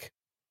rank.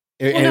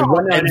 No.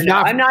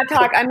 I'm not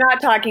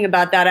talking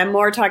about that. I'm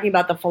more talking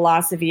about the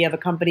philosophy of a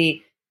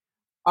company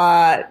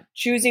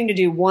choosing to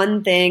do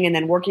one thing and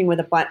then working with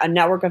a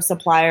network of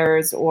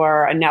suppliers,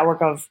 or a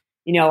network of,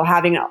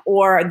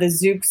 or the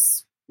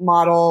Zoox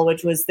model,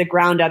 which was the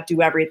ground up,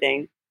 do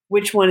everything.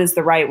 Which one is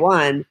the right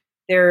one?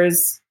 The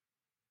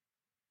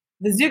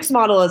Zoox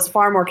model is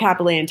far more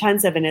capitally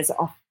intensive, and it's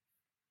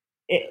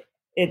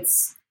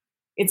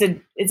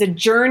a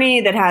journey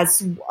that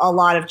has a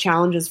lot of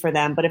challenges for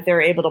them. But if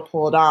they're able to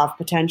pull it off,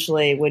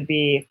 potentially would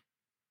be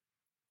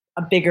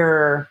a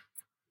bigger.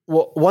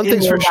 Well, one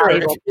thing's for sure.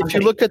 If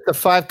you look at the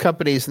 5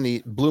 companies in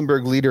the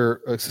Bloomberg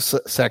leader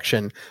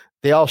section,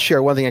 they all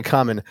share one thing in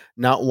common.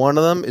 Not one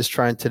of them is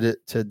trying to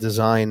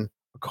design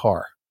a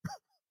car.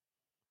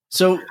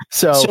 So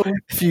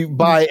if you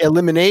by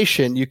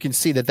elimination, you can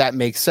see that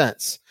makes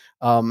sense.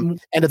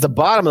 And at the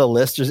bottom of the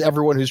list, there's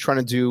everyone who's trying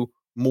to do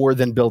more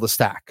than build a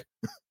stack.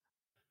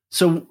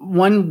 So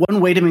one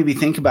way to maybe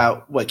think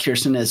about what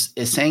Kirsten is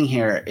saying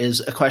here is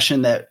a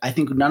question that I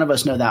think none of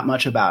us know that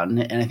much about, and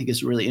I think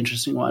is a really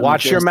interesting one.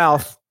 Watch your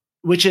mouth.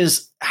 Which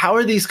is, how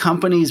are these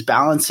companies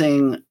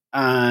balancing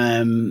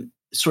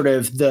sort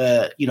of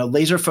the,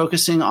 laser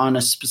focusing on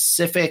a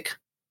specific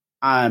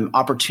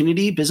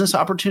business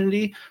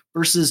opportunity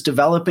versus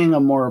developing a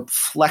more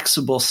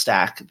flexible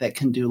stack that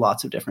can do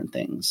lots of different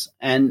things.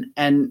 And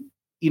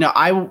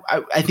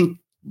I think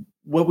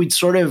what we'd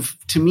sort of,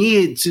 to me,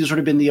 it's sort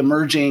of been the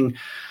emerging,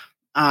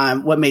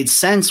 what made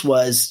sense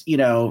was,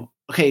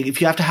 okay,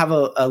 if you have to have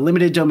a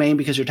limited domain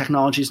because your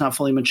technology is not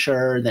fully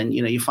mature, then,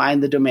 you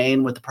find the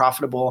domain with the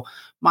profitable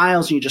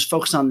miles and you just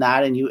focus on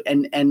that. And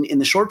and in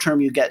the short term,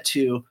 you get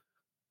to,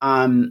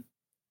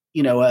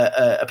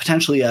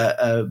 potentially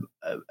a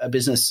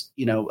business,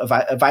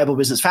 a viable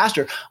business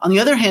faster. On the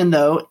other hand,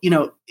 though,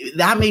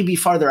 that may be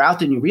farther out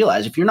than you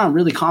realize. If you're not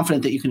really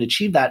confident that you can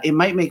achieve that, it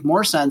might make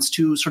more sense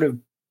to sort of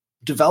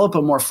develop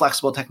a more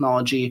flexible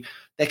technology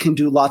that can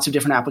do lots of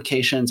different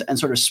applications and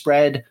sort of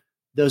spread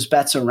those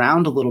bets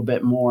around a little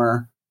bit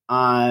more,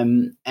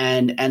 and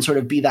sort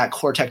of be that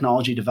core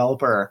technology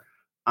developer,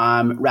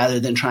 rather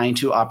than trying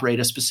to operate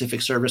a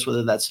specific service,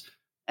 whether that's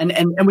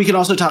and we can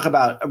also talk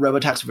about a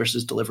robotaxi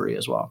versus delivery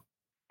as well.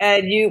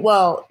 And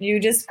you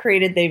just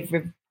created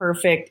the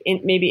perfect,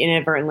 maybe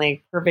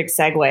inadvertently perfect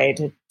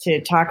segue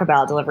to talk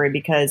about delivery,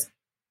 because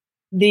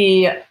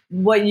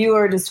what you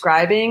are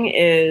describing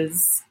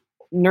is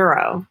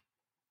Nuro.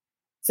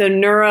 So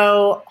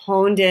Nuro is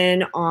honed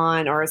in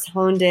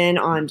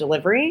on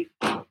delivery,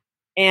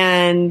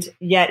 and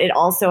yet it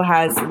also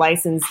has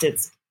licensed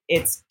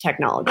its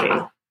technology.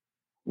 I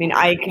mean,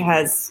 Ike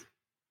has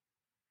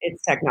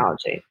its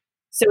technology.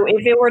 So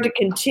if it were to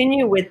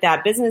continue with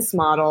that business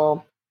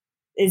model,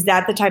 is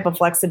that the type of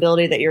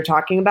flexibility that you're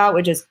talking about?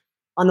 Which is,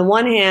 on the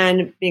one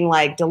hand, being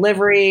like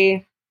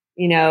delivery,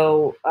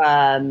 using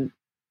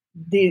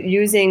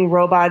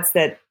robots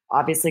that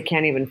obviously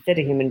can't even fit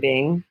a human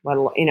being.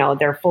 Well,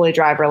 they're fully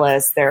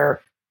driverless, they're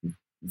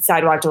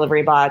sidewalk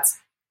delivery bots,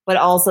 but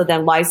also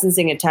then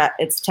licensing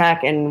its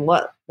tech. And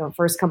what the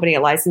first company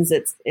it licensed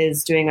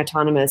is doing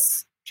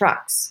autonomous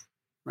trucks.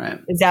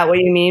 Right. Is that what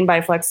you mean by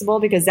flexible?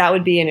 Because that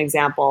would be an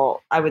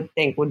example I would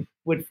think would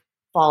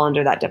fall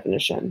under that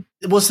definition.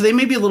 Well, so they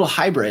may be a little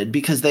hybrid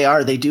because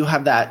they do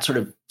have that sort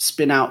of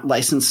spin out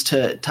license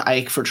to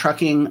Ike for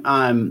trucking.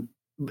 And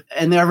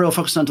they're real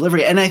focused on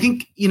delivery. And I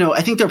think, there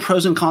are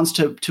pros and cons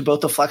to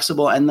both the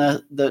flexible and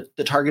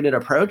the targeted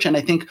approach. And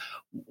I think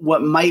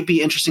what might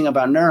be interesting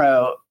about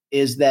Nuro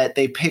is that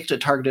they picked a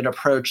targeted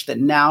approach that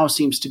now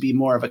seems to be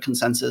more of a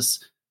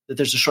consensus that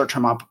there's a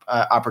short-term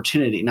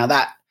opportunity. Now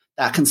that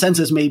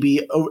consensus may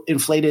be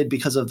inflated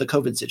because of the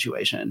COVID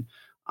situation.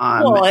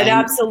 It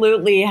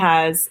absolutely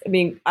has. I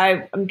mean,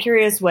 I'm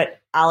curious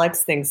what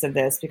Alex thinks of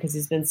this because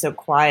he's been so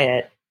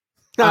quiet.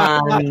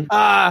 But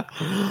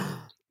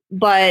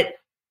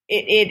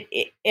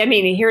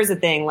here's the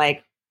thing,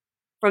 like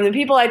from the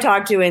people I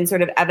talked to in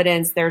sort of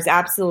evidence, there's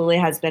absolutely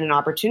has been an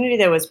opportunity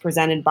that was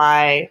presented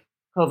by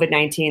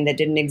COVID-19 that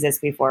didn't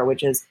exist before,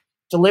 which is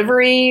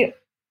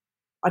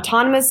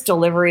autonomous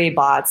delivery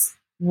bots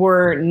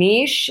were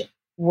niche,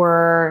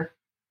 were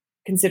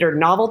considered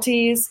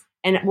novelties,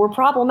 and were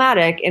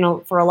problematic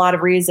for a lot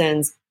of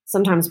reasons,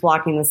 sometimes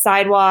blocking the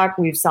sidewalk.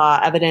 We've saw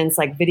evidence,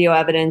 like video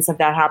evidence of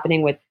that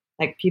happening with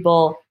like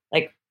people,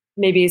 like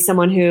maybe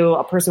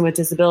a person with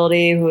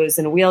disability who is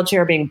in a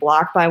wheelchair being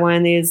blocked by one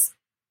of these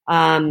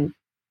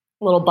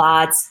little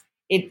bots.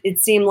 It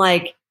seemed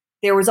like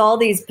there was all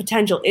these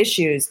potential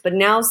issues, but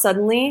now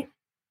suddenly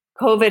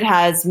COVID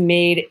has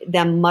made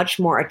them much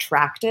more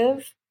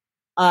attractive.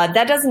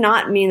 That does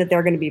not mean that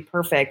they're going to be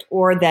perfect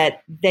or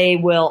that they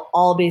will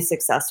all be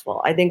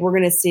successful. I think we're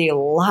going to see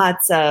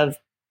lots of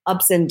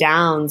ups and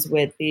downs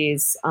with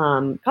these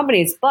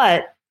companies,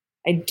 but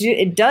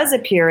it does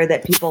appear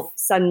that people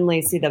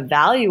suddenly see the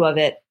value of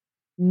it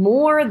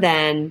more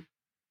than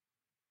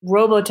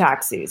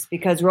robotaxis,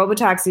 because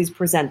robotaxis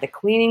present the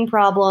cleaning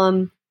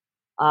problem,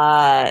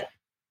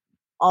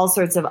 all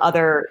sorts of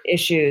other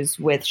issues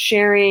with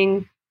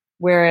sharing,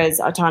 whereas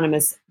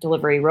autonomous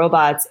delivery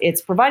robots,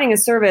 it's providing a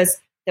service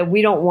that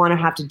we don't want to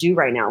have to do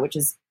right now, which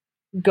is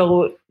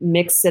go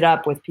mix it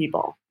up with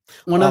people.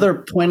 One other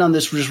point on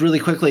this just really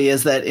quickly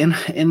is that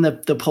in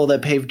the poll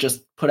that Pave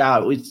just put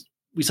out,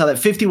 we saw that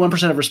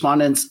 51% of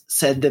respondents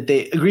said that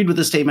they agreed with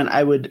the statement,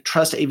 I would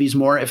trust AVs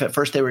more if at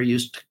first they were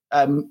used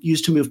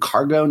to move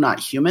cargo, not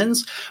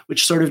humans,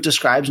 which sort of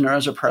describes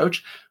Nuro's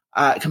approach.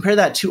 Compare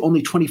that to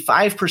only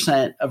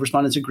 25% of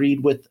respondents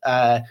agreed with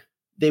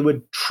they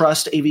would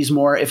trust AVs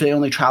more if they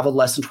only traveled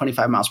less than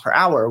 25 miles per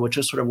hour, which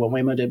is sort of what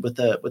Waymo did with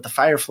the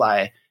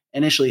Firefly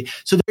initially.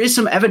 So there is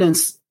some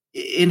evidence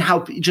in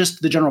how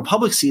just the general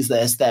public sees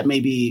this, that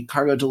maybe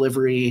cargo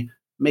delivery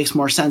makes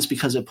more sense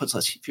because it puts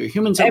fewer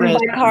humans at risk.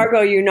 And by cargo,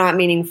 you're not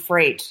meaning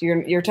freight.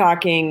 You're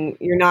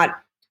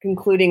not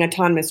including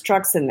autonomous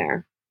trucks in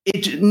there.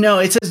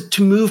 It says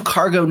to move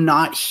cargo,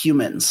 not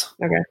humans.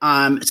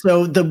 Okay.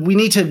 So we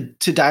need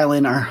to dial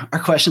in our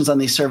questions on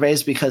these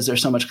surveys because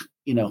there's so much,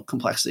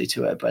 complexity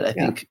to it. But I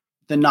think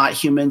the not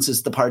humans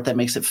is the part that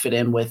makes it fit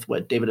in with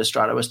what David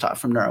Estrada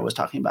from Nuro was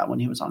talking about when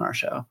he was on our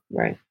show.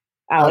 Right.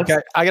 Alex?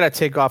 Okay, I got to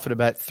take off in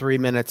about 3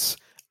 minutes.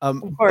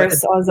 Of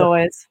course, as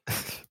always.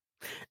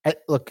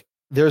 Look,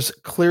 there's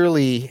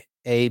clearly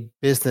a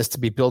business to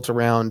be built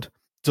around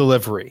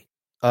delivery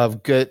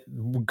of good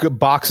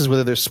boxes,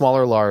 whether they're small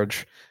or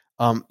large,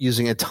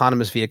 using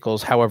autonomous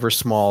vehicles, however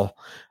small.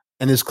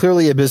 And there's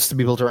clearly a business to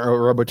be built around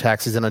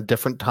robotaxis in a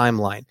different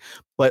timeline.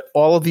 But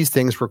all of these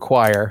things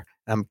require,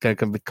 I'm going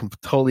to be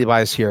totally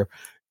biased here,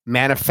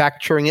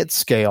 manufacturing at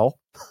scale,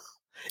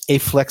 a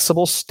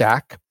flexible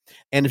stack,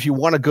 and if you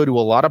want to go to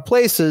a lot of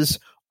places,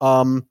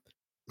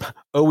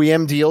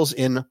 OEM deals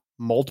in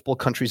multiple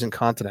countries and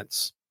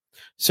continents.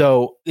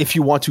 So if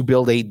you want to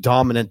build a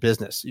dominant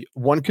business,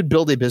 one could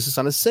build a business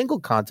on a single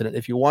continent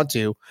if you want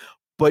to,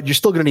 but you're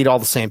still going to need all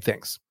the same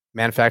things: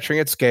 manufacturing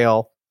at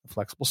scale, a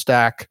flexible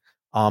stack,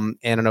 and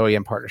an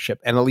OEM partnership,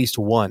 and at least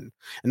one.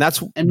 And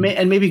that's and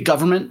maybe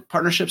government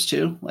partnerships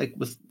too, like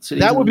with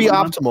cities. That would be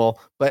optimal.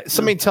 But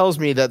something tells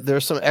me that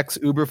there's some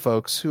ex-Uber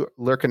folks who are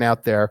lurking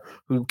out there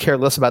who care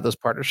less about those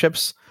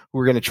partnerships, who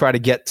are going to try to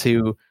get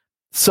to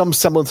some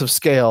semblance of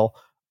scale,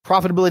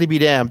 profitability be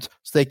damned,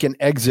 so they can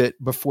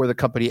exit before the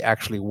company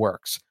actually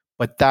works.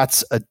 But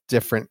that's a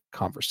different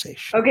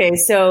conversation. Okay,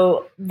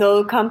 so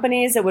the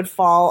companies that would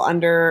fall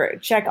under,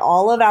 check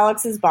all of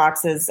Alex's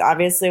boxes.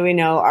 Obviously, we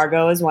know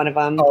Argo is one of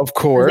them. Of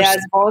course.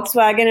 Yes,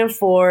 Volkswagen and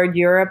Ford,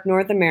 Europe,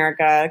 North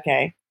America.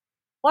 Okay.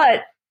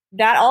 But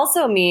that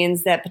also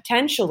means that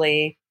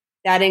potentially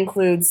that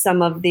includes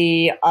some of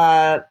the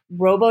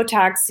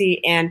robotaxi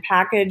and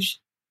package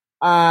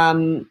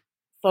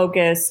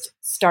focused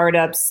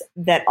startups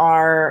that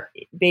are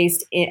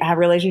have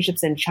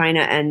relationships in China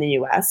and the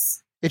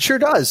US. It sure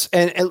does.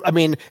 And I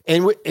mean,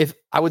 and if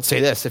I would say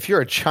this, if you're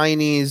a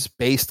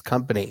Chinese-based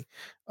company,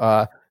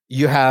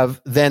 you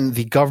have then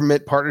the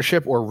government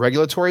partnership or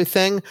regulatory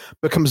thing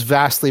becomes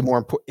vastly more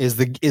important,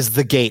 is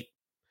the gate,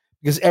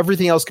 because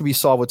everything else can be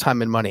solved with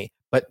time and money.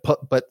 But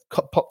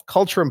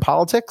culture and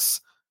politics,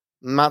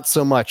 not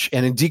so much,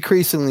 and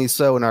decreasingly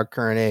so in our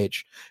current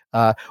age.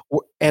 But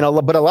a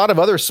lot of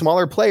other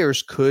smaller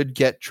players could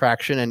get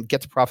traction and get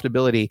to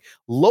profitability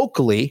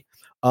locally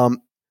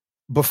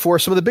before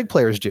some of the big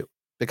players do,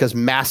 because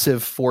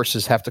massive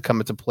forces have to come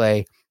into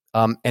play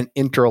and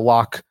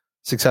interlock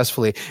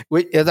successfully.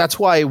 That's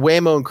why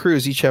Waymo and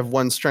Cruise each have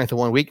one strength and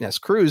one weakness.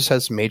 Cruise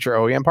has major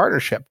OEM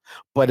partnership,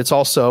 but it's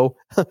also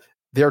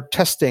they're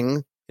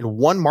testing in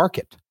one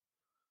market,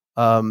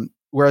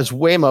 whereas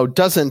Waymo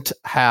doesn't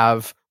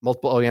have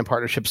multiple OEM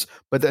partnerships,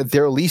 but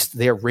they're at least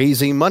they're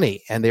raising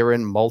money and they're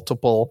in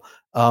multiple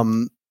they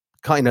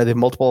have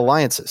multiple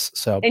alliances.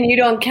 So, and you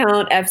don't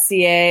count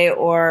FCA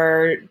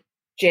or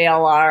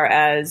JLR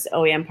as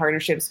OEM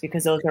partnerships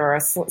because those are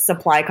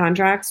supply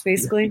contracts,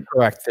 basically.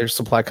 Correct. They're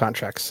supply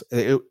contracts.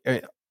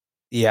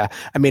 Yeah.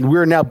 I mean,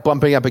 we're now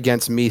bumping up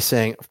against me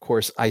saying, of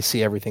course, I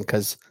see everything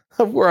because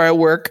of where I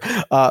work.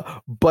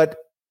 But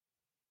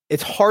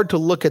it's hard to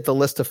look at the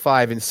list of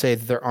 5 and say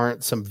that there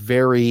aren't some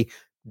very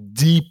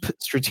deep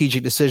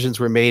strategic decisions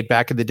were made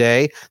back in the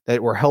day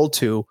that were held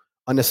to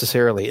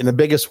unnecessarily. And the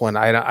biggest one,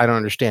 I don't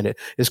understand it,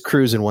 is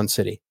Cruise in one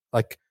city.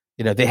 Like,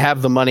 they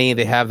have the money,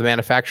 they have the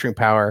manufacturing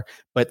power,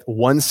 but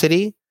one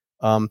city,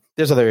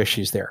 there's other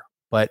issues there.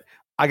 But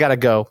I got to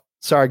go.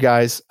 Sorry,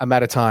 guys. I'm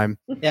out of time.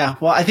 Yeah.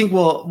 Well, I think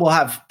we'll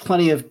have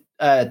plenty of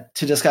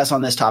to discuss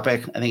on this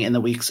topic, I think, in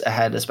the weeks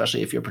ahead,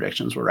 especially if your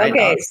predictions were right.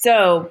 Okay.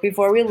 So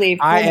before we leave,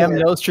 I am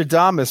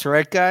Nostradamus,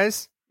 right,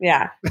 guys?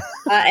 Yeah.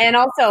 And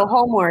also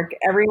homework.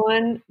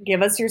 Everyone,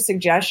 give us your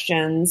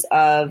suggestions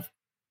of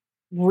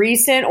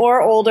recent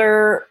or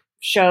older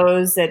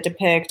shows that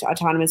depict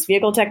autonomous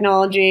vehicle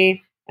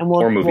technology. And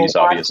we'll watch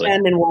obviously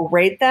them and we'll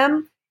rate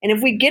them. And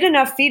if we get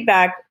enough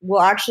feedback,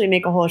 we'll actually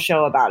make a whole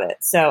show about it.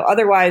 So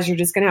otherwise, you're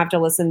just going to have to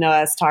listen to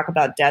us talk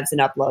about devs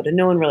and upload. And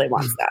no one really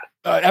wants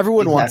that.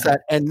 Everyone wants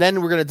that. And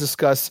then we're going to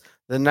discuss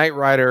the Knight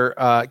Rider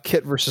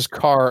kit versus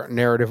car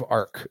narrative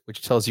arc,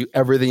 which tells you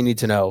everything you need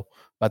to know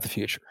about the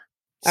future.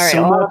 All right,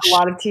 so a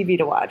lot of TV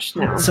to watch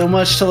now. So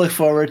much to look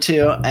forward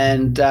to,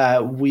 and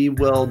we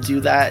will do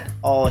that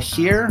all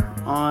here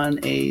on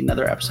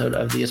another episode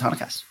of the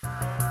Autonocast.